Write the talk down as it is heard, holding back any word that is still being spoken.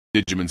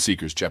Digimon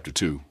Seekers Chapter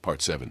 2,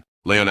 Part 7.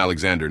 Leon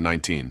Alexander,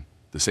 19,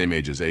 the same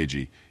age as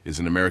Eiji, is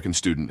an American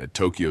student at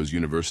Tokyo's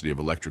University of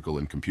Electrical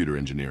and Computer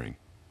Engineering.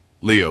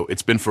 Leo,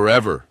 it's been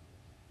forever.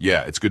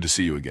 Yeah, it's good to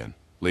see you again.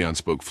 Leon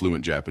spoke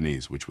fluent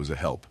Japanese, which was a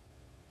help.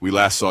 We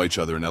last saw each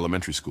other in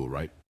elementary school,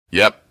 right?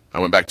 Yep, I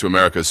went back to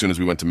America as soon as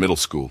we went to middle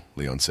school,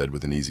 Leon said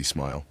with an easy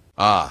smile.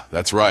 Ah,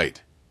 that's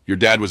right. Your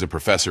dad was a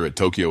professor at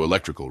Tokyo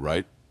Electrical,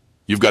 right?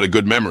 You've got a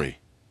good memory.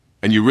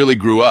 And you really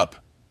grew up.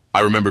 I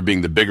remember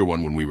being the bigger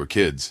one when we were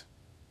kids.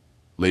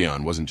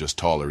 Leon wasn't just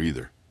taller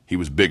either. He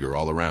was bigger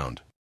all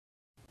around.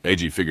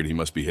 Eiji figured he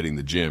must be hitting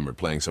the gym or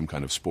playing some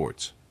kind of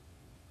sports.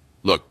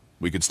 Look,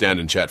 we could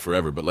stand and chat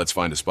forever, but let's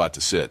find a spot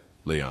to sit,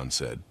 Leon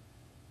said.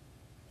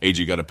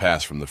 Eiji got a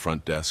pass from the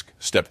front desk,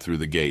 stepped through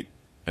the gate,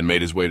 and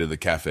made his way to the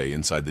cafe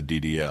inside the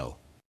DDL.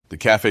 The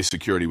cafe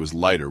security was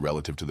lighter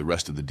relative to the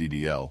rest of the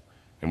DDL,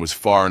 and was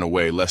far and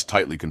away less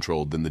tightly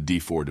controlled than the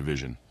D4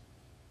 division.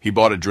 He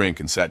bought a drink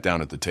and sat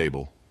down at the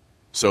table.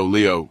 So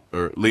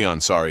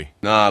Leon, sorry.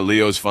 Nah,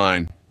 Leo's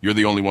fine. You're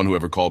the only one who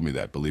ever called me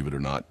that, believe it or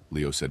not,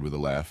 Leo said with a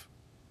laugh.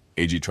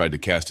 Eiji tried to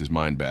cast his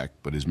mind back,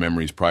 but his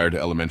memories prior to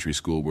elementary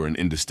school were an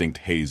indistinct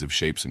haze of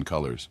shapes and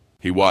colors.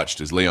 He watched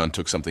as Leon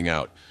took something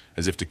out,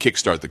 as if to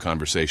kickstart the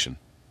conversation.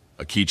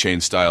 A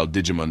keychain-style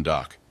Digimon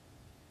dock.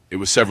 It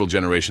was several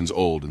generations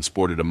old and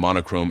sported a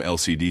monochrome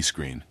LCD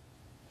screen.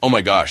 Oh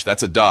my gosh,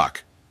 that's a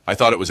dock. I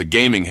thought it was a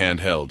gaming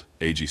handheld,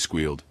 Eiji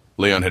squealed.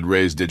 Leon had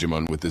raised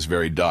Digimon with this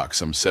very dock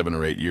some 7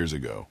 or 8 years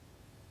ago.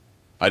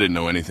 I didn't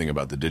know anything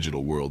about the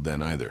digital world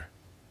then either.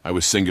 I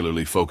was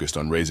singularly focused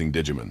on raising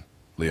Digimon,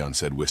 Leon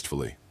said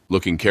wistfully.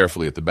 Looking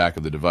carefully at the back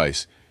of the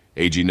device,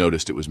 Eiji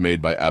noticed it was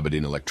made by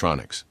Aberdeen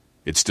Electronics.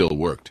 It still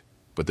worked,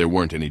 but there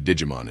weren't any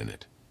Digimon in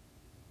it.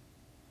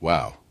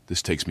 Wow,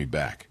 this takes me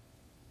back.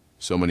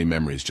 So many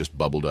memories just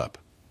bubbled up,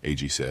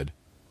 Eiji said,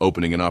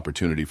 opening an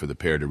opportunity for the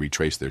pair to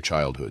retrace their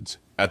childhoods.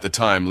 At the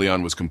time,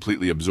 Leon was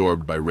completely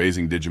absorbed by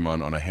raising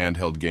Digimon on a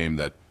handheld game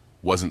that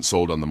wasn't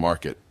sold on the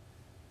market.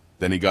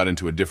 Then he got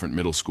into a different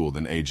middle school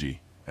than Eiji,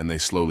 and they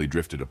slowly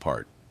drifted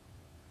apart.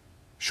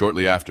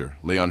 Shortly after,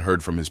 Leon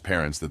heard from his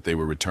parents that they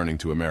were returning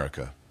to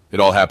America. It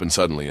all happened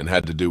suddenly and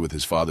had to do with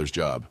his father's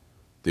job.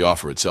 The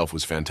offer itself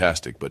was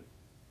fantastic, but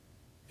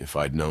if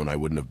I'd known, I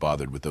wouldn't have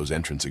bothered with those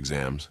entrance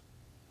exams,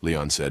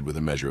 Leon said with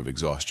a measure of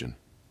exhaustion.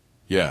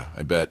 Yeah,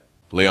 I bet.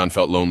 Leon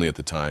felt lonely at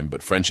the time,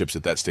 but friendships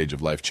at that stage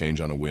of life change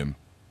on a whim.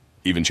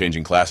 Even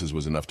changing classes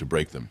was enough to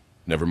break them,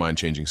 never mind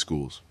changing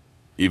schools.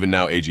 Even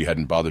now, Eiji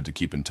hadn't bothered to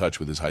keep in touch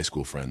with his high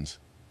school friends.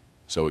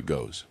 So it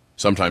goes.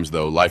 Sometimes,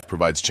 though, life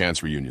provides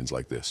chance reunions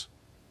like this.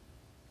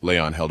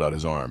 Leon held out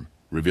his arm,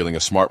 revealing a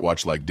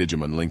smartwatch-like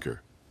Digimon linker.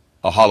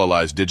 A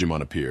hololized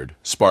Digimon appeared,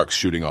 sparks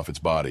shooting off its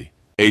body.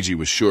 Eiji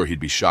was sure he'd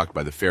be shocked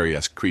by the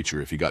fairy-esque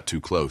creature if he got too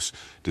close,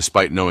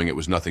 despite knowing it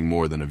was nothing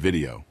more than a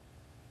video.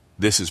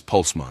 This is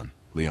Pulsemon,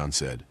 Leon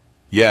said.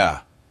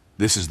 Yeah,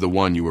 this is the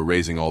one you were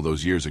raising all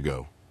those years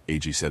ago,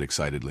 Eiji said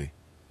excitedly.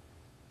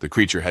 The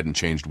creature hadn't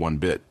changed one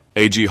bit.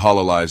 Eiji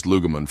hololized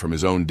Lugumon from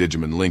his own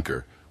Digimon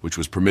linker, which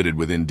was permitted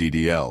within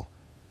DDL.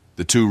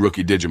 The two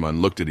rookie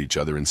Digimon looked at each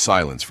other in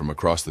silence from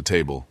across the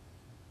table.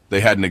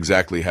 They hadn't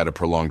exactly had a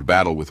prolonged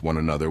battle with one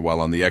another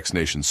while on the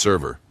X-Nation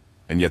server,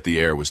 and yet the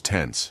air was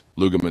tense.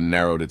 Lugumon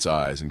narrowed its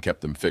eyes and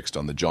kept them fixed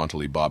on the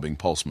jauntily bobbing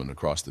Pulsemon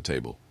across the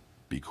table.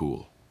 Be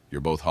cool.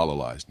 You're both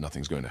hololized.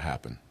 Nothing's going to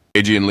happen.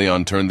 Eiji and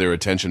Leon turned their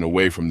attention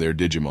away from their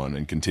Digimon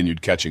and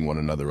continued catching one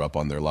another up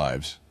on their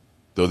lives.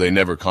 Though they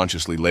never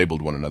consciously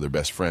labeled one another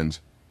best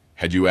friends,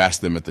 had you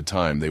asked them at the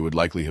time, they would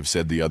likely have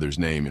said the other's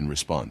name in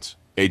response.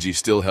 Eiji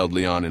still held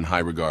Leon in high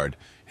regard,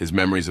 his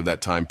memories of that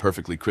time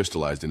perfectly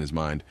crystallized in his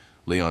mind.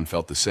 Leon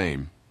felt the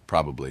same,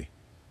 probably.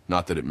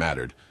 Not that it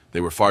mattered. They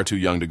were far too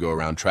young to go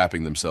around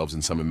trapping themselves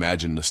in some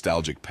imagined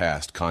nostalgic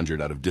past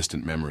conjured out of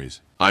distant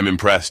memories. I'm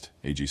impressed,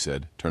 Eiji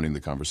said, turning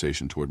the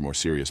conversation toward more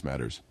serious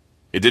matters.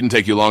 It didn't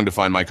take you long to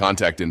find my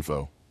contact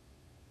info.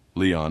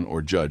 Leon,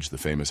 or Judge, the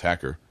famous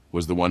hacker,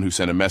 was the one who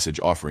sent a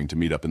message offering to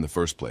meet up in the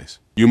first place.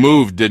 You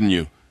moved, didn't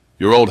you?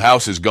 Your old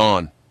house is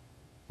gone.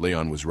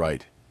 Leon was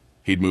right.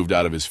 He'd moved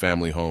out of his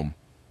family home.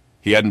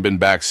 He hadn't been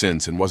back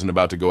since and wasn't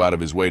about to go out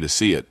of his way to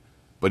see it,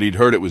 but he'd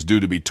heard it was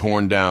due to be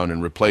torn down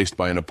and replaced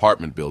by an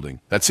apartment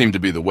building. That seemed to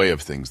be the way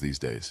of things these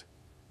days.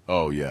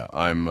 Oh yeah,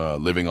 I'm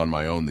living on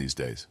my own these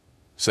days.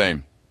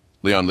 Same.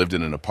 Leon lived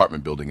in an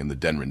apartment building in the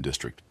Denrin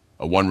district.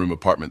 A one-room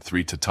apartment,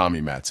 3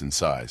 tatami mats in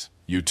size.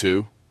 You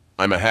too?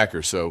 I'm a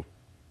hacker, so...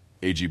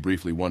 Eiji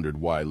briefly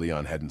wondered why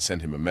Leon hadn't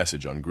sent him a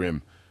message on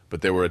Grim,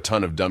 but there were a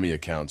ton of dummy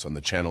accounts on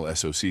the channel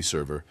SOC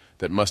server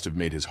that must have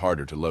made his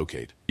harder to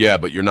locate. Yeah,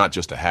 but you're not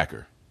just a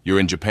hacker. You're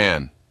in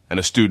Japan, and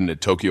a student at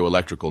Tokyo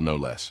Electrical no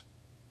less.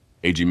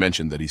 Eiji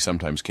mentioned that he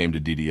sometimes came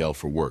to DDL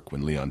for work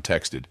when Leon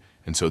texted,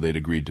 and so they'd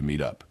agreed to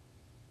meet up.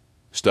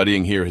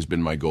 Studying here has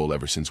been my goal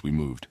ever since we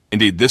moved.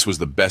 Indeed, this was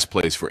the best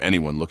place for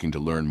anyone looking to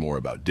learn more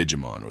about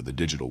Digimon or the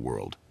digital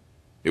world.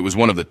 It was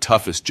one of the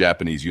toughest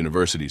Japanese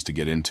universities to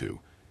get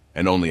into,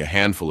 and only a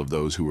handful of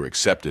those who were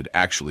accepted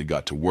actually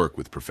got to work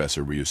with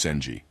Professor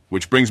Ryusenji.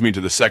 Which brings me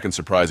to the second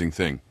surprising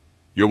thing.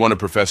 You're one of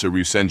Professor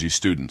Ryusenji's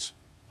students.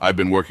 I've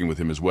been working with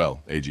him as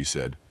well, AG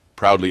said,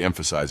 proudly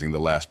emphasizing the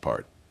last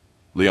part.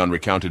 Leon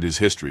recounted his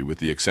history with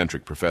the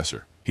eccentric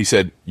professor. He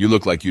said, "You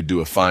look like you'd do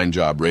a fine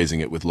job raising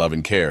it with love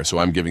and care, so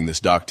I'm giving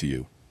this doc to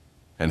you."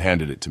 And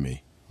handed it to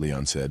me,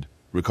 Leon said,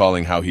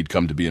 recalling how he'd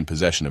come to be in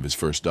possession of his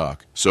first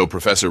doc. "So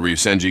Professor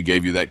Ryusenji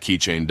gave you that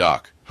keychain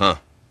doc, huh?"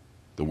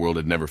 The world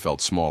had never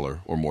felt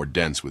smaller or more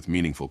dense with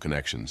meaningful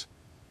connections.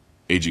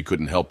 AG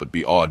couldn't help but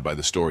be awed by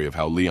the story of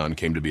how Leon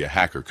came to be a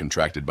hacker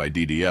contracted by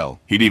DDL.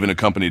 He'd even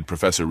accompanied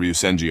Professor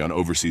Ryusenji on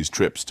overseas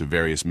trips to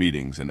various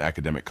meetings and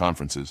academic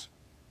conferences.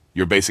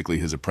 "You're basically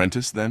his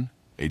apprentice, then?"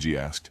 AG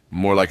asked.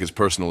 "More like his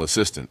personal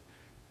assistant.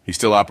 He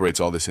still operates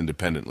all this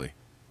independently.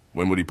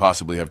 When would he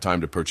possibly have time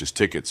to purchase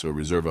tickets or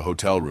reserve a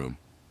hotel room?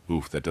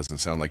 Oof, that doesn't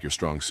sound like your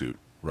strong suit,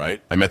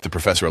 right? I met the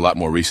professor a lot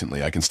more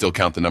recently. I can still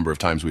count the number of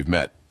times we've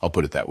met. I'll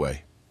put it that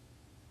way."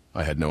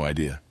 I had no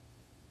idea.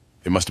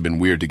 It must have been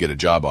weird to get a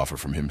job offer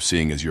from him,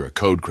 seeing as you're a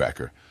code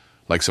cracker.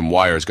 Like some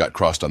wires got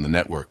crossed on the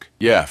network.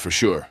 "Yeah, for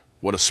sure.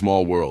 What a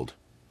small world."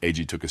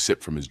 AG took a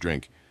sip from his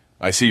drink.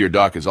 "I see your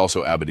doc is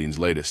also Aberdeen's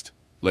latest."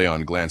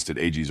 Leon glanced at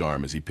AG's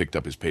arm as he picked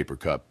up his paper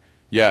cup.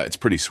 "Yeah, it's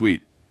pretty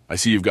sweet. I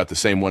see you've got the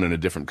same one in a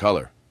different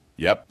color."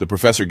 "Yep, the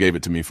professor gave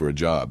it to me for a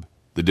job.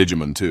 The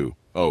Digimon, too.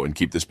 Oh, and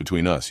keep this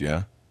between us,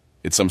 yeah?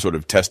 It's some sort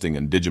of testing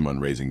and Digimon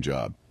raising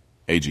job."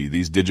 "AG,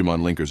 these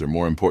Digimon linkers are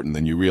more important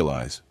than you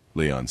realize,"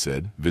 Leon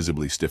said,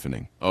 visibly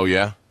stiffening. "Oh,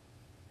 yeah?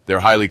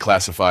 They're highly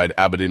classified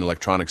Aberdeen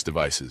electronics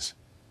devices.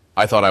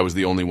 I thought I was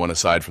the only one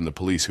aside from the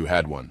police who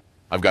had one.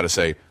 I've got to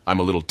say, I'm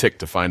a little ticked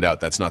to find out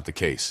that's not the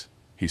case,"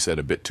 he said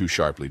a bit too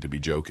sharply to be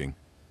joking.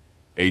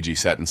 AG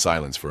sat in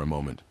silence for a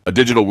moment. A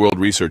digital world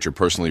researcher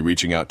personally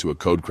reaching out to a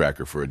code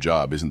cracker for a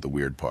job isn't the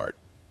weird part.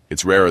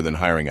 It's rarer than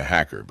hiring a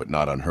hacker, but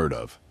not unheard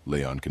of,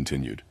 Leon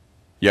continued.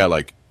 "Yeah,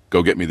 like,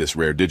 go get me this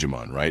rare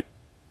Digimon, right?"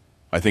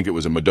 "I think it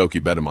was a Madoki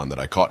Betamon that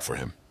I caught for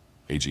him,"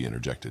 AG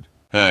interjected.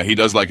 He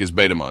does like his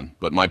Betamon,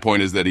 but my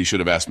point is that he should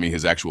have asked me,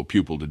 his actual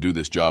pupil, to do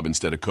this job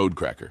instead of code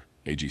cracker."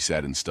 AG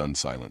sat in stunned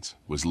silence.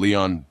 Was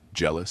Leon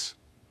jealous?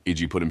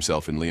 AG put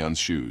himself in Leon's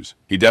shoes.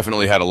 He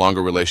definitely had a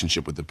longer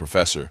relationship with the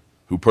professor,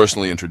 who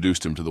personally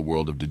introduced him to the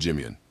world of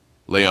Digimon.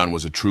 Leon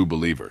was a true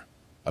believer,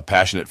 a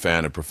passionate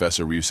fan of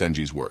Professor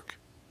Ryusenji's work.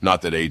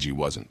 Not that AG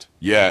wasn't.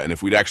 "Yeah, and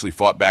if we'd actually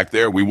fought back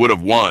there, we would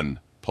have won,"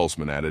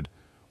 Pulseman added.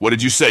 "What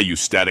did you say, you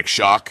static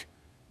shock?"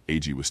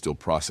 AG was still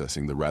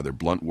processing the rather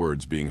blunt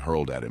words being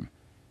hurled at him.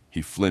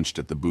 He flinched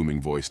at the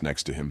booming voice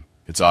next to him.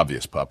 "It's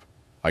obvious, pup.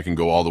 I can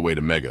go all the way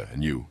to Mega,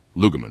 and you,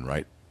 Lugaman,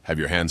 right? Have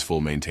your hands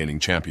full maintaining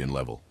champion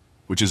level.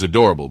 Which is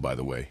adorable, by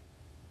the way.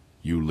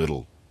 You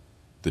little..."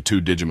 The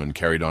two Digimon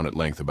carried on at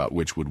length about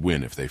which would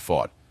win if they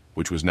fought,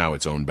 which was now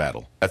its own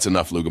battle. "That's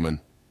enough, Lugaman.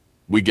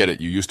 We get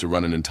it, you used to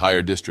run an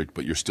entire district,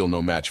 but you're still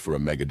no match for a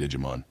Mega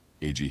Digimon,"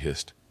 AG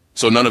hissed.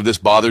 "So none of this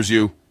bothers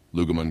you?"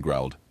 Lugaman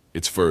growled,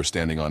 its fur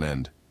standing on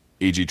end.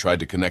 AG tried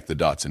to connect the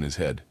dots in his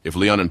head. If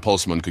Leon and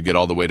Pulseman could get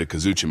all the way to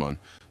Kazuchimon,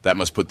 that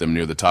must put them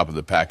near the top of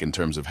the pack in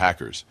terms of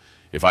hackers.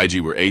 If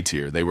IG were A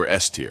tier, they were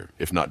S tier,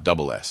 if not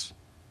double S.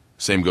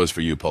 "Same goes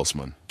for you,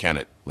 Pulseman, can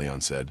it?" Leon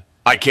said.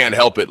 "I can't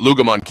help it.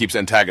 Lugamon keeps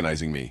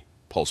antagonizing me,"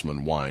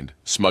 Pulseman whined,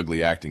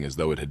 smugly acting as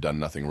though it had done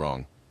nothing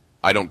wrong.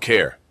 "I don't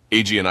care.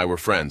 AG and I were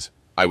friends.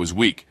 I was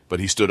weak, but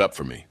he stood up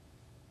for me."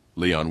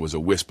 Leon was a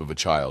wisp of a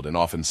child and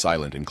often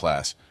silent in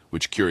class,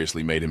 which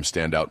curiously made him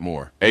stand out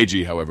more.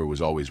 AG, however,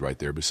 was always right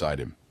there beside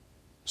him.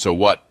 "So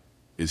what?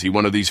 Is he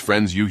one of these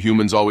friends you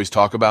humans always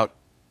talk about?"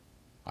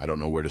 "I don't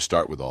know where to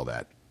start with all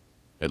that.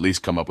 At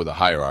least come up with a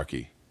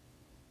hierarchy."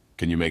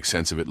 "Can you make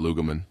sense of it,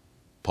 Lugaman?"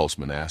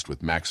 Pulseman asked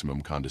with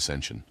maximum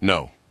condescension.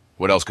 "No.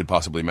 What else could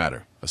possibly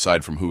matter,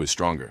 aside from who is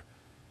stronger?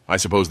 I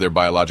suppose their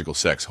biological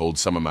sex holds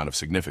some amount of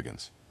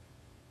significance."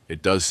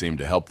 "It does seem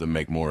to help them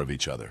make more of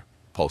each other,"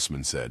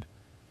 Pulseman said,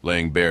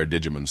 laying bare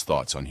Digimon's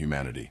thoughts on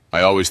humanity.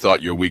 "I always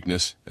thought your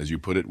weakness, as you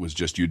put it, was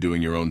just you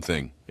doing your own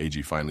thing,"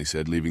 AG finally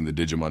said, leaving the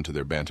Digimon to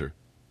their banter.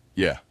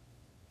 "Yeah.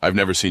 I've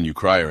never seen you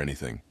cry or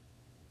anything.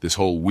 This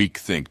whole weak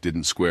think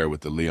didn't square with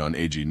the Leon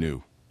AG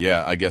knew."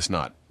 "Yeah, I guess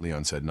not,"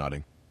 Leon said,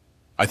 nodding.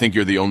 "I think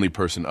you're the only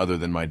person other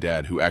than my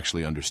dad who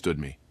actually understood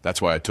me.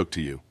 That's why I took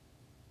to you."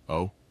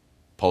 "Oh?"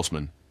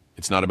 "Pulseman,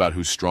 it's not about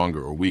who's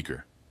stronger or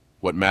weaker.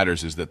 What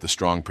matters is that the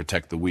strong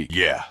protect the weak."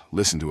 "Yeah,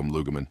 listen to him,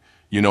 Lugaman.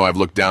 You know I've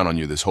looked down on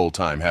you this whole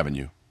time, haven't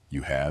you?"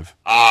 "You have?"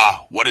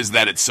 "Ah, what is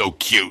that? It's so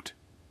cute!"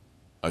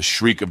 A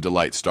shriek of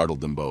delight startled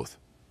them both.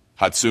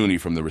 Hatsune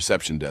from the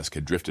reception desk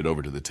had drifted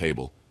over to the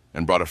table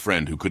and brought a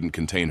friend who couldn't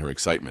contain her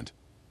excitement.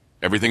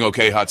 "Everything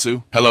okay,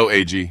 Hatsu?" "Hello,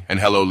 AG, and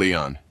hello,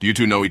 Leon. Do you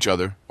two know each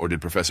other, or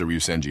did Professor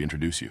Ryusenji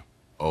introduce you?"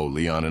 "Oh,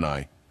 Leon and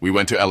I. We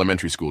went to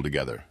elementary school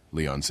together,"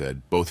 Leon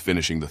said, both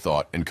finishing the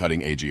thought and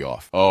cutting AG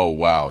off. "Oh,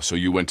 wow, so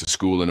you went to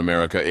school in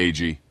America,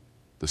 AG?"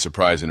 The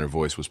surprise in her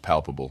voice was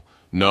palpable.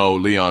 "No,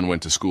 Leon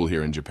went to school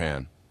here in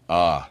Japan."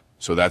 "Ah,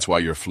 so that's why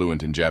you're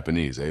fluent in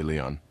Japanese, eh,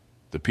 Leon?"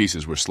 The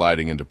pieces were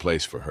sliding into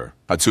place for her.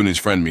 Hatsune's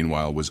friend,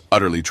 meanwhile, was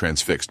utterly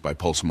transfixed by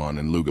Pulseman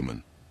and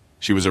Lugaman.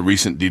 She was a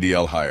recent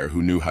DDL hire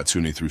who knew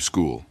Hatsune through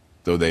school,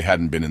 though they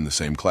hadn't been in the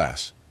same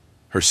class.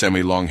 Her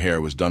semi-long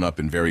hair was done up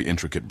in very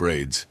intricate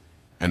braids,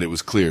 and it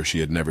was clear she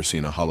had never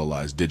seen a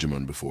hololized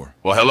Digimon before.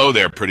 Well, hello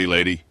there, pretty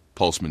lady,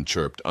 Pulseman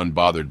chirped,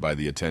 unbothered by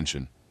the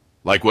attention.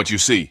 Like what you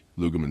see,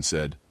 Lugamon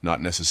said,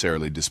 not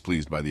necessarily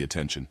displeased by the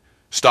attention.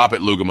 Stop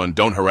it, Lugamon,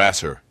 don't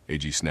harass her,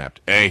 AG snapped.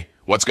 Hey,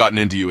 what's gotten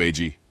into you,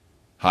 AG?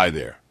 Hi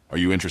there. Are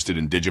you interested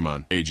in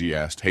Digimon? AG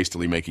asked,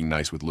 hastily making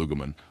nice with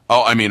Lugamon.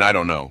 Oh, I mean, I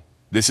don't know.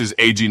 This is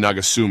AG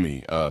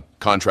Nagasumi, a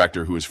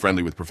contractor who is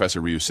friendly with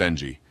Professor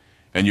Ryusenji.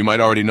 And you might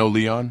already know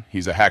Leon.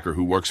 He's a hacker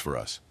who works for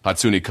us.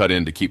 Hatsune cut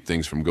in to keep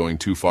things from going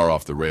too far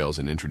off the rails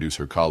and introduce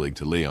her colleague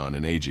to Leon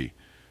and AG.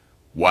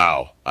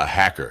 Wow, a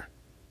hacker.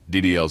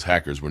 DDL's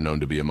hackers were known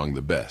to be among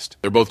the best.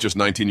 They're both just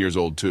 19 years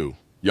old, too.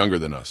 Younger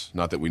than us.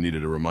 Not that we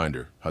needed a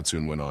reminder,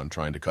 Hatsune went on,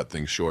 trying to cut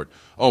things short.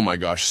 Oh my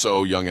gosh,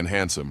 so young and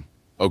handsome.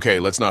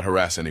 Okay, let's not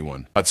harass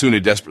anyone.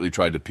 Hatsune desperately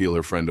tried to peel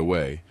her friend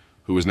away,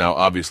 who was now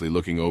obviously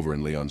looking over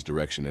in Leon's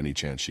direction any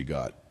chance she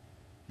got.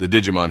 The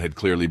Digimon had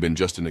clearly been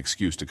just an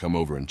excuse to come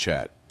over and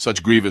chat.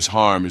 Such grievous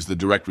harm is the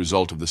direct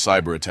result of the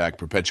cyber attack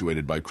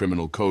perpetuated by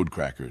criminal code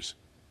crackers.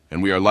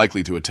 And we are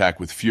likely to attack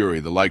with fury,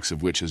 the likes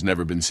of which has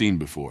never been seen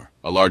before.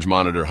 A large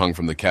monitor hung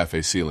from the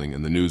cafe ceiling,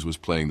 and the news was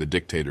playing the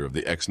dictator of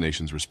the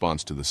X-Nation's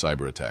response to the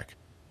cyber attack.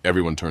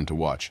 Everyone turned to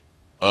watch.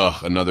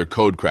 Ugh, another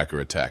code cracker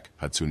attack,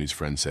 Hatsune's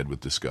friend said with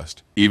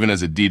disgust. Even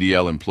as a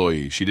DDL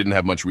employee, she didn't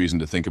have much reason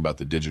to think about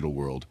the digital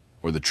world,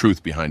 or the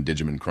truth behind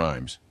Digimon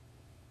crimes.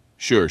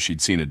 Sure, she'd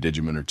seen a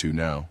Digimon or two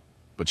now,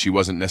 but she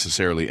wasn't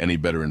necessarily any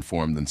better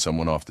informed than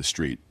someone off the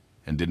street,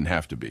 and didn't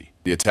have to be.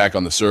 The attack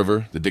on the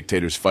server, the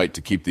dictator's fight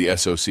to keep the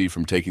SOC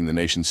from taking the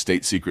nation's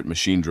state-secret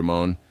machine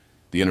Dramon,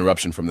 the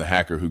interruption from the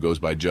hacker who goes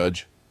by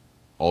Judge,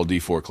 all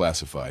D4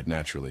 classified,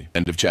 naturally.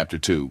 End of Chapter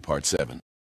 2, Part 7.